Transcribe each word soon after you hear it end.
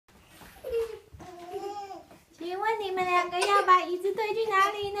你们两个要把椅子推去哪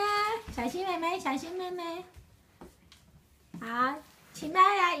里呢？小心妹妹，小心妹妹。好，请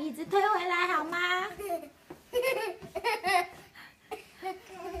把椅子推回来好吗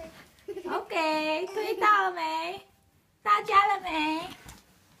？OK， 推到了没？到家了没？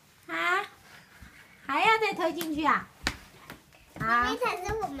啊？还要再推进去啊？好，这才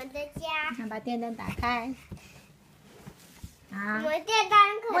是我们的家。那把电灯打开。我啊。们电灯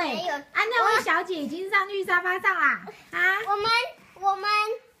可能有。那位小姐已经上去沙发上啦。啊。我们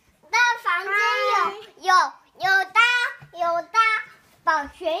的房间有搭保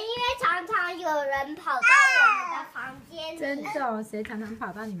全，因为常常有人跑到我们的房间里。真的哦？谁常常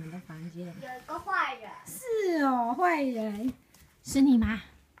跑到你们的房间？有一个坏人。是哦，坏人。是你吗？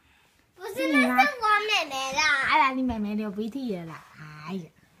不是，那是我妹妹啦。哎呀，你妹妹流鼻涕了啦！哎呀，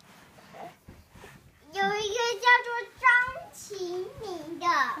有一个叫做张启敏的。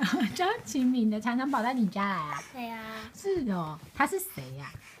张启敏的常常跑到你家来啊？对啊。是哦，他是谁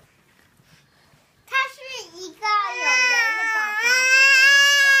呀？他是一个有人的爸爸，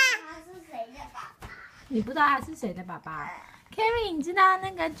他是谁的爸爸？你不知道他是谁的爸爸 ？Kerry， 你知道那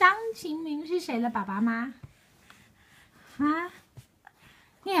个张启明是谁的爸爸吗？啊？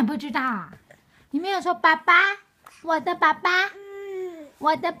你也不知道啊？你没有说爸爸，我的爸爸，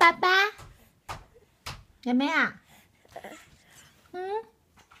我的爸爸，有没有？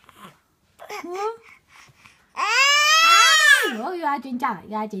又要尖叫了，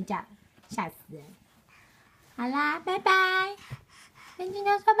又要尖叫了，吓死人！好啦，拜拜，跟金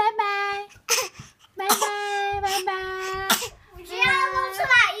牛说拜拜，拜拜，拜拜。我只要弄出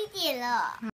来一点了。